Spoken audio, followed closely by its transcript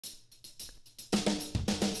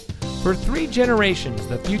For 3 generations,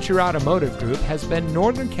 the Future Automotive Group has been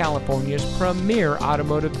Northern California's premier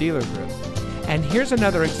automotive dealer group. And here's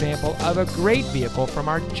another example of a great vehicle from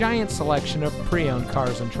our giant selection of pre-owned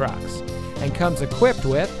cars and trucks. And comes equipped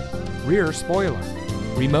with rear spoiler,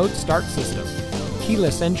 remote start system,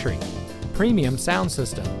 keyless entry, premium sound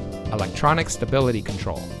system, electronic stability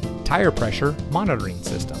control, tire pressure monitoring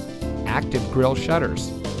system, active grille shutters,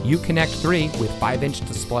 Uconnect 3 with 5-inch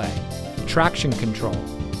display, traction control,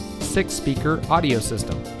 6-speaker audio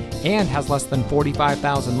system, and has less than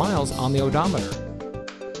 45,000 miles on the odometer.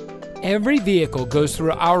 Every vehicle goes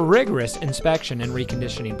through our rigorous inspection and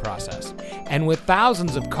reconditioning process. And with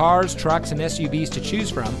thousands of cars, trucks, and SUVs to choose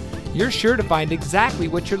from, you're sure to find exactly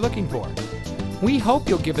what you're looking for. We hope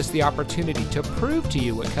you'll give us the opportunity to prove to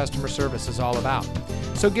you what customer service is all about.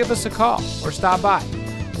 So give us a call or stop by.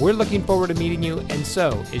 We're looking forward to meeting you, and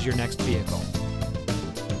so is your next vehicle.